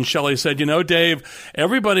put it, and Shelley said, Dave,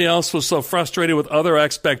 everybody else was so frustrated with other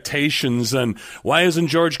expectations, and why isn't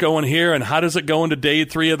George going here, and how does it go into day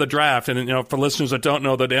 3 of the draft? And, for listeners that don't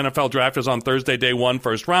know, the NFL draft is on Thursday, day 1,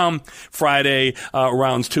 first round, Friday,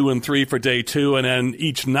 rounds 2 and 3 for day 2, and then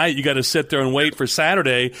each night you got to sit there and wait for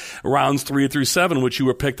Saturday, rounds 3 through 7, which you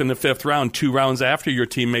were picked in the 5th round, 2 rounds after your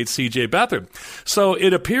teammate C.J. Beathard. So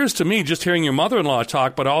it appears to me, just hearing your mother-in-law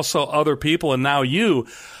talk, but also other people, and now you,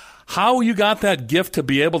 how you got that gift to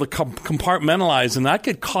be able to compartmentalize and not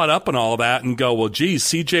get caught up in all that and go, well, geez,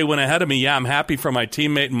 CJ went ahead of me. Yeah, I'm happy for my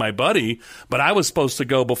teammate and my buddy, but I was supposed to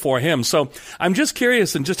go before him. So I'm just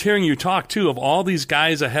curious, and just hearing you talk, too, of all these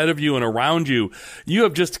guys ahead of you and around you, you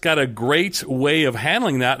have just got a great way of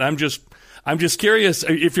handling that. And I'm just curious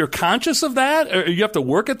if you're conscious of that, or you have to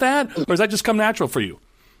work at that, or does that just come natural for you?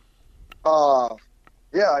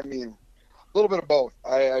 Yeah, I mean, a little bit of both.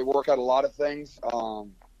 I work at a lot of things.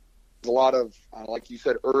 There's a lot of, like you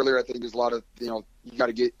said earlier, I think there's a lot of, you got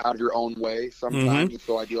to get out of your own way sometimes. Mm-hmm.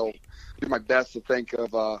 So I do my best to think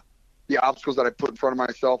of the obstacles that I put in front of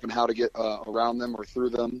myself and how to get around them or through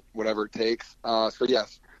them, whatever it takes. So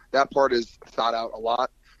yes, that part is thought out a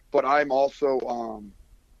lot. But I'm also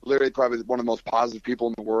literally probably one of the most positive people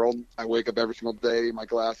in the world. I wake up every single day. My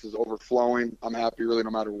glass is overflowing. I'm happy really no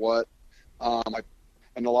matter what.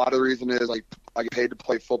 And a lot of the reason is I get paid to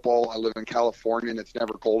play football. I live in California, and it's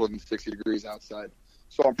never colder than 60 degrees outside.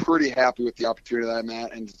 So I'm pretty happy with the opportunity that I'm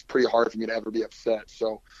at, and it's pretty hard for me to ever be upset.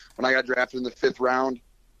 So when I got drafted in the 5th round,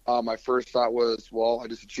 my first thought was, well, I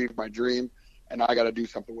just achieved my dream, and I got to do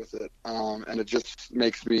something with it. And it just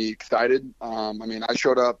makes me excited. I mean, I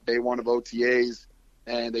showed up day 1 of OTAs,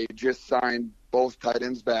 and they just signed both tight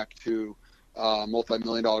ends back to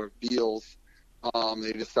multi-million-dollar deals.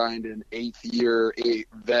 They just signed an 8th-year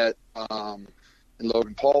vet in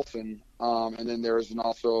Logan Paulson. And then there was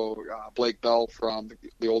also Blake Bell from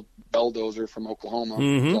the old Belldozer from Oklahoma,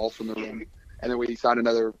 who's also in the room. And then we signed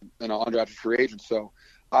another undrafted free agent. So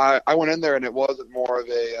I went in there, and it wasn't more of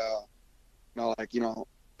a,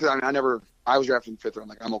 I never I was drafted in the 5th round.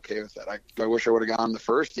 Like, I'm okay with that. I wish I would have gone in the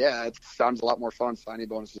 1st. Yeah, it sounds a lot more fun. Signing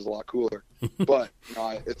bonus is a lot cooler. But,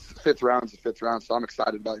 it's the 5th round. It's the 5th round, so I'm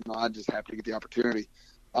excited about it. I'm just happy to get the opportunity.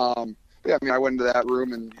 Yeah, I went into that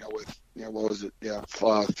room and, with, what was it? Yeah,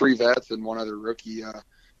 3 vets and 1 other rookie.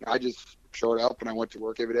 I just showed up and I went to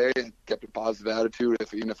work every day and kept a positive attitude.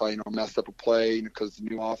 Even if I, messed up a play because the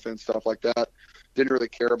new offense, stuff like that, didn't really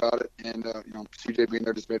care about it. And, CJ being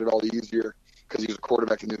there just made it all easier because he was a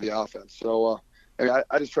quarterback and knew the offense. So,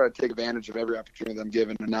 I just try to take advantage of every opportunity that I'm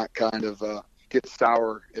given and not kind of get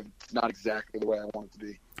sour if it's not exactly the way I want it to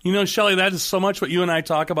be. Shelley, that is so much what you and I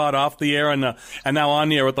talk about off the air and now on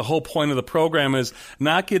the air. What the whole point of the program is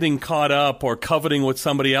not getting caught up or coveting what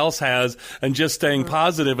somebody else has and just staying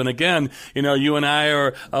positive. And again, you and I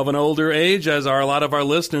are of an older age, as are a lot of our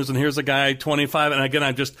listeners. And here's a guy, 25. And again,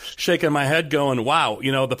 I'm just shaking my head going, wow,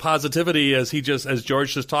 the positivity as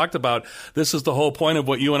George just talked about. This is the whole point of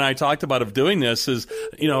what you and I talked about of doing this is,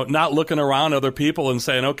 not looking around other people and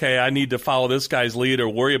saying, okay, I need to follow this guy's lead or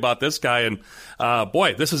worry about this guy. And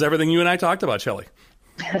boy, this is everything you and I talked about, Shelley.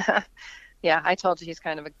 Yeah, I told you he's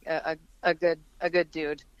kind of a good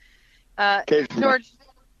dude.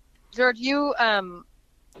 George, you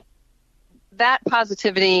that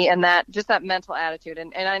positivity and that mental attitude,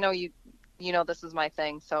 and I know you this is my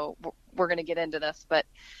thing, so we're going to get into this, but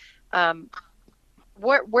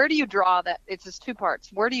where do you draw that? It's just 2 parts.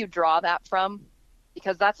 Where do you draw that from?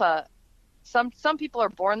 Because that's some people are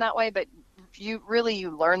born that way, but you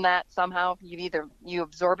learn that somehow. You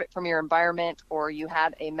absorb it from your environment, or you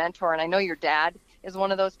had a mentor. And I know your dad is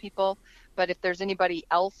one of those people, but if there's anybody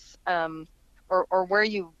else, or where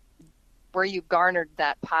you garnered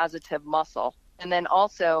that positive muscle. And then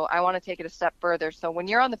also, I want to take it a step further. So when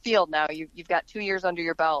you're on the field now, you've got 2 years under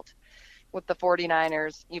your belt with the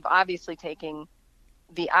 49ers. You've obviously taken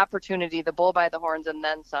the opportunity, the bull by the horns, and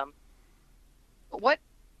then some. What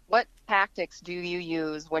tactics do you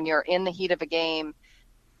use when you're in the heat of a game?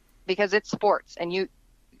 Because it's sports, and you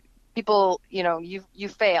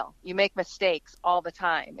fail, you make mistakes all the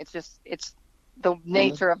time. It's the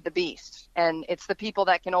nature of the beast, and it's the people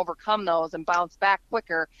that can overcome those and bounce back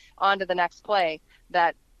quicker onto the next play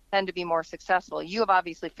that tend to be more successful. You have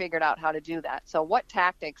obviously figured out how to do that. So what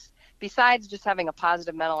tactics, besides just having a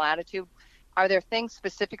positive mental attitude, are there things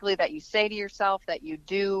specifically that you say to yourself that you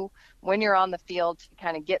do when you're on the field to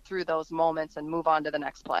kind of get through those moments and move on to the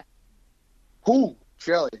next play?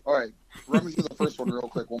 Shelley. All right. Run me through the first one real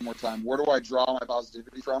quick one more time. Where do I draw my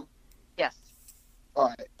positivity from? Yes. All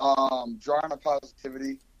right. Drawing my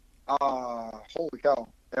positivity. Holy cow.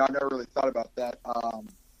 Yeah, I never really thought about that.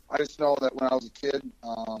 I just know that when I was a kid,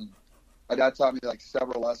 my dad taught me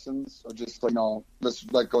several lessons of just, let's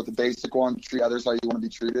go with the basic one, treat others how you want to be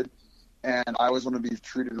treated. And I always want to be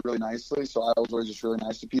treated really nicely, so I was always just really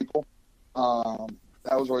nice to people.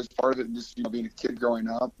 That was always part of it, and just being a kid growing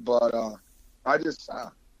up. But I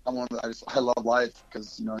love life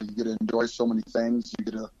because you get to enjoy so many things. You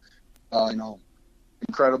get to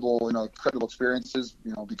incredible experiences.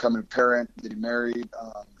 Becoming a parent, getting married,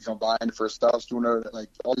 buying the first stuff, doing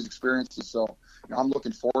all these experiences. So I'm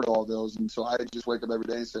looking forward to all those, and so I just wake up every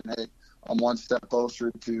day saying, hey, I'm one step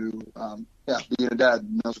closer to being a dad.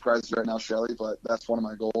 No surprises right now, Shelley, but that's one of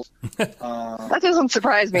my goals. That doesn't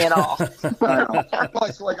surprise me at all. I know.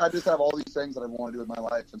 I just have all these things that I want to do with my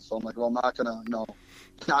life, and so I'm I'm not gonna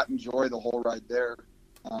not enjoy the whole ride there.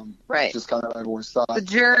 Right. It's just kind of I've always thought the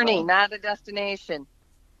journey, not a destination.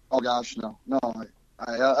 Oh gosh, no.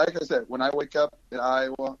 I like I said, when I wake up in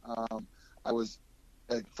Iowa, I was,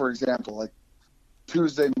 for example,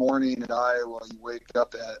 Tuesday morning in Iowa, you wake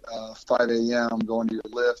up at 5 a.m. going to your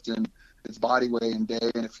lift, and it's body weight and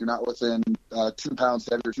day, and if you're not within 2 pounds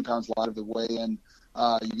heavy or 2 pounds light of the weigh-in,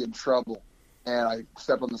 you get in trouble. And I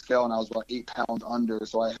stepped on the scale, and I was about 8 pounds under,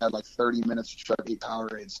 so I had 30 minutes to try 8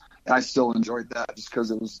 Powerades, and I still enjoyed that just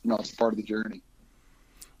because it was, it's part of the journey.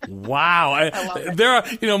 Wow, there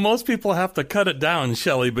are most people have to cut it down,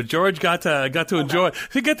 Shelley, but George got to enjoy.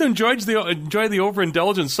 He got to enjoy the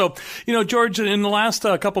overindulgence. So George, in the last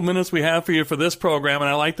couple minutes we have for you for this program, and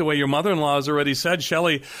I like the way your mother-in-law has already said.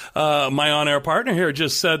 Shelley, my on-air partner here,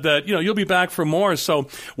 just said that you'll be back for more. So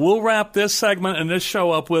we'll wrap this segment and this show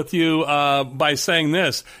up with you by saying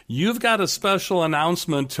this: you've got a special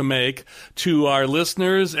announcement to make to our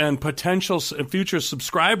listeners and potential future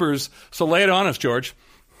subscribers. So lay it on us, George.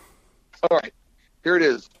 All right, here it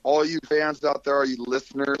is. All you fans out there, all you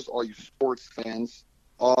listeners, all you sports fans,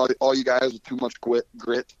 all you guys with too much grit.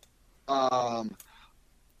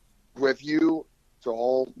 With you, to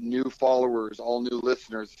all new followers, all new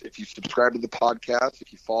listeners, if you subscribe to the podcast,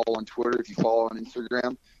 if you follow on Twitter, if you follow on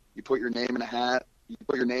Instagram, you put your name in a hat, you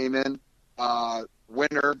put your name in,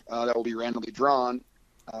 winner that will be randomly drawn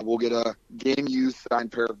will get a game used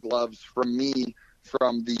signed pair of gloves from me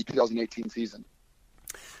from the 2018 season.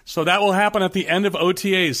 So that will happen at the end of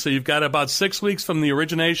OTAs. So you've got about 6 weeks from the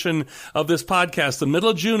origination of this podcast, the middle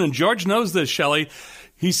of June. And George knows this, Shelley.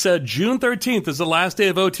 He said June 13th is the last day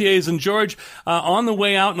of OTAs. And George, on the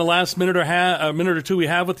way out in the last minute or two we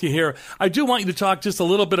have with you here, I do want you to talk just a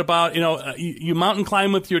little bit about, you mountain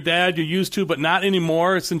climb with your dad. You used to, but not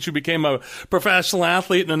anymore since you became a professional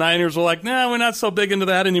athlete. And the Niners were like, no, we're not so big into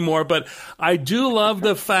that anymore. But I do love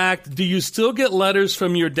the fact, do you still get letters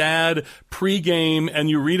from your dad pregame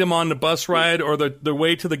and you read them on the bus ride or the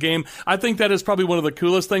way to the game? I think that is probably one of the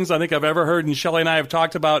coolest things I think I've ever heard. And Shelley and I have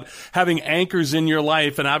talked about having anchors in your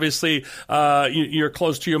life. And obviously, you're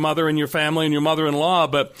close to your mother and your family and your mother-in-law.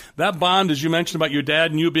 But that bond, as you mentioned about your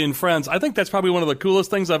dad and you being friends, I think that's probably one of the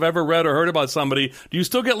coolest things I've ever read or heard about somebody. Do you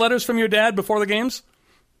still get letters from your dad before the games?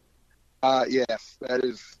 Yes, that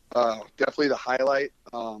is definitely the highlight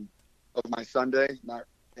of my Sunday.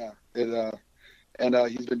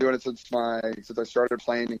 He's been doing it since I started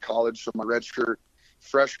playing in college. So my redshirt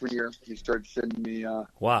freshman year, he started sending me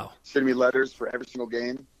letters for every single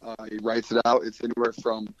game. He writes it out. It's anywhere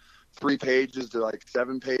from 3 pages to like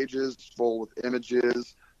 7 pages, full with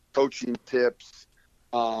images, coaching tips,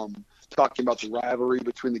 talking about the rivalry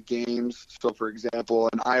between the games. So, for example,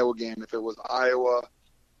 an Iowa game, if it was Iowa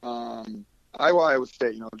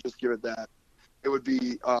State, just give it that. It would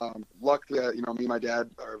be luckily, me and my dad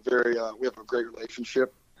are we have a great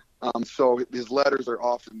relationship. So his letters are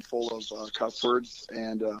often full of cuss words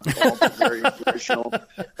and also very inspirational,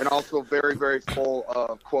 and also very, very full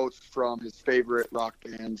of quotes from his favorite rock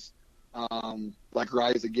bands, like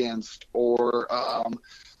Rise Against, or I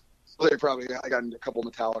got a couple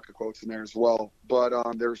Metallica quotes in there as well. But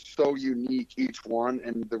they're so unique, each one,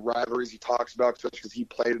 and the rivalries he talks about, especially because he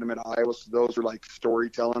played them at Iowa. So those are like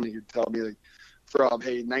storytelling. He'd tell me from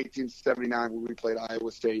 1979 when we played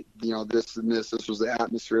Iowa State, this and this was the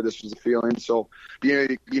atmosphere, this was the feeling. So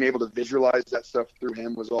being able to visualize that stuff through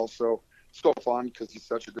him was also so fun because he's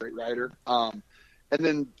such a great writer. And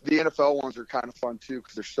then the NFL ones are kind of fun too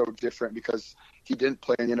because they're so different because he didn't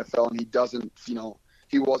play in the NFL and he doesn't,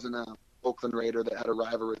 he wasn't a Oakland Raider that had a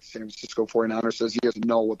rivalry with the San Francisco 49ers, so he doesn't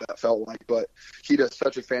know what that felt like. But he does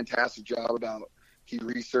such a fantastic job he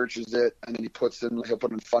researches it, and then he'll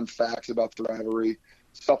put in fun facts about the rivalry,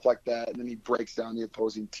 stuff like that, and then he breaks down the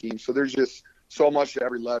opposing team. So there's just so much to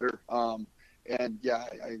every letter. I read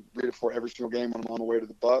it for every single game when I'm on the way to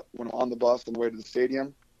when I'm on the bus on the way to the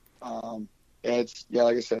stadium. And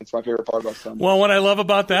like I said, it's my favorite part about Sunday. Well, what I love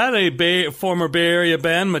about that, former Bay Area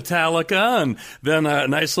band, Metallica, and then a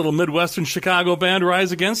nice little Midwestern Chicago band,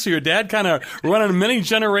 Rise Against. So your dad kind of running many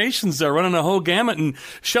generations there, running a whole gamut. And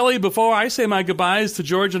Shelley, before I say my goodbyes to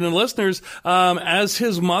George and the listeners, as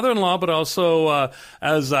his mother-in-law, but also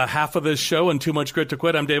as half of this show and Too Much Grit to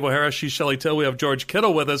Quit, I'm Dave O'Hara. She's Shelley Till. We have George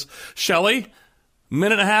Kittle with us. Shelley,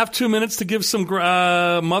 minute and a half, 2 minutes to give some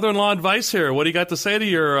mother-in-law advice here. What do you got to say to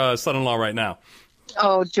your son-in-law right now?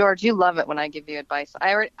 Oh, George, you love it when I give you advice.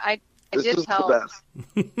 I did tell.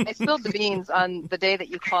 I spilled the beans on the day that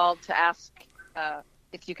you called to ask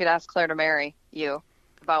if you could ask Claire to marry you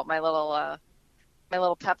about my little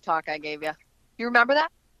pep talk I gave you. You remember that?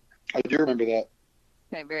 I do remember that.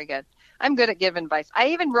 Okay, very good. I'm good at giving advice.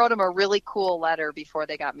 I even wrote him a really cool letter before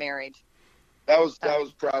they got married. That was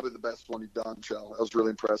probably the best one you've done, Shell. That was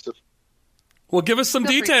really impressive. Well, give us some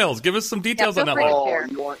details. Give us some details on that one. Oh,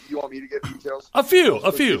 you want me to give details? A few.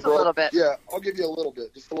 Just a little bit. Yeah, I'll give you a little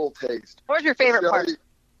bit, just a little taste. What was your favorite part?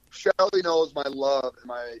 Shelley knows my love and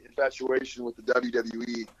my infatuation with the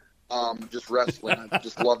WWE. Just wrestling. I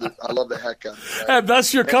just love it. I love the heck out of it. Right? And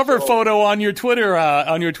that's your cover photo on your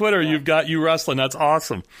Twitter. You've got you wrestling. That's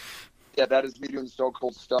awesome. Yeah, that is me doing Stone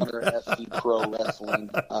Cold Stunner at SC Pro Wrestling,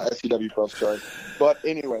 SCW Pro, sorry. But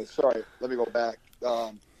anyway, sorry, let me go back.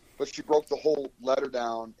 But she broke the whole letter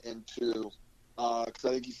down into, because I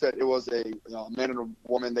think you said it was a man and a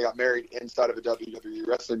woman, they got married inside of a WWE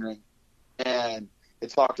wrestling ring. And it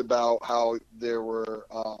talked about how there were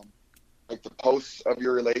like the posts of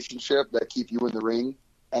your relationship that keep you in the ring,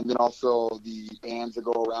 and then also the bands that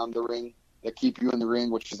go around the ring that keep you in the ring,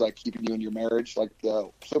 which is like keeping you in your marriage. So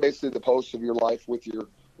basically the posts of your life with your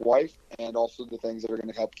wife and also the things that are going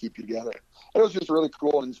to help keep you together. It was just really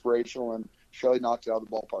cool and inspirational, and Shelley knocked it out of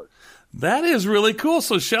the ballpark. That is really cool.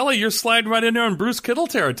 So Shelley, you're sliding right in there in Bruce Kittle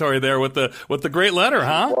territory there with the great letter,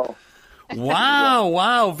 huh? Well,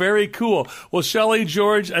 Wow, very cool. Well, Shelley,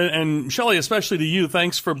 George, and Shelley, especially to you,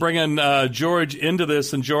 thanks for bringing George into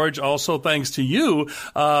this. And George, also thanks to you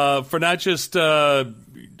for not just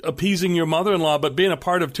appeasing your mother-in-law, but being a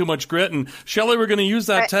part of Too Much Grit. And Shelley, we're going to use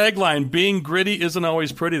that tagline, being gritty isn't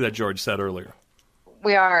always pretty, that George said earlier.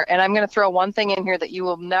 We are. And I'm going to throw one thing in here that you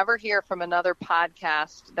will never hear from another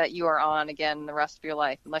podcast that you are on again the rest of your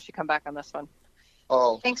life, unless you come back on this one.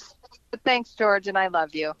 Oh. Thanks, George, and I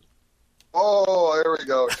love you. Oh, there we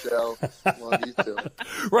go, Shell. Love you too.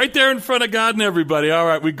 Right there in front of God and everybody. All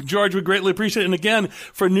right, George, we greatly appreciate it. And again,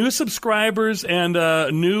 for new subscribers and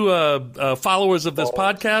new followers of this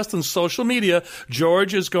podcast and social media,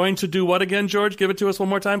 George is going to do what again, George? Give it to us one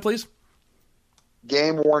more time, please.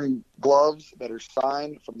 Game-worn gloves that are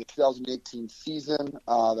signed from the 2018 season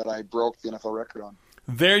that I broke the NFL record on.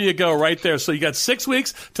 There you go, right there. So you got 6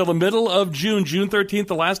 weeks till the middle of June, June 13th,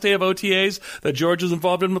 the last day of OTAs that George is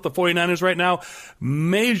involved in with the 49ers right now.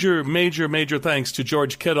 Major thanks to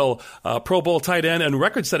George Kittle, Pro Bowl tight end and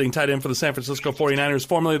record-setting tight end for the San Francisco 49ers,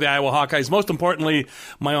 formerly the Iowa Hawkeyes. Most importantly,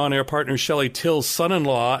 my on-air partner, Shelley Till's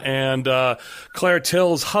son-in-law and Claire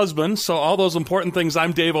Till's husband. So all those important things.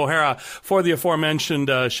 I'm Dave O'Hara. For the aforementioned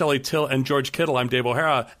Shelley Till and George Kittle, I'm Dave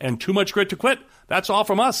O'Hara. And Too Much Grit to Quit. That's all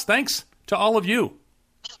from us. Thanks to all of you.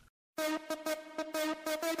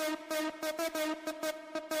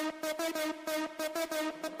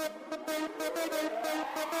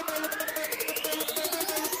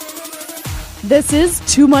 This is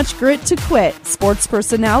Too Much Grit to Quit. Sports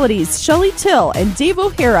personalities Shelley Till and Dave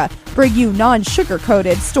O'Hara bring you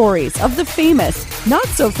non-sugar-coated stories of the famous,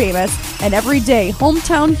 not-so-famous, and everyday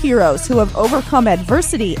hometown heroes who have overcome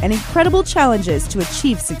adversity and incredible challenges to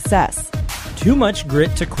achieve success. Too Much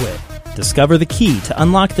Grit to Quit. Discover the key to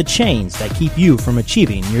unlock the chains that keep you from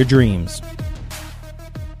achieving your dreams.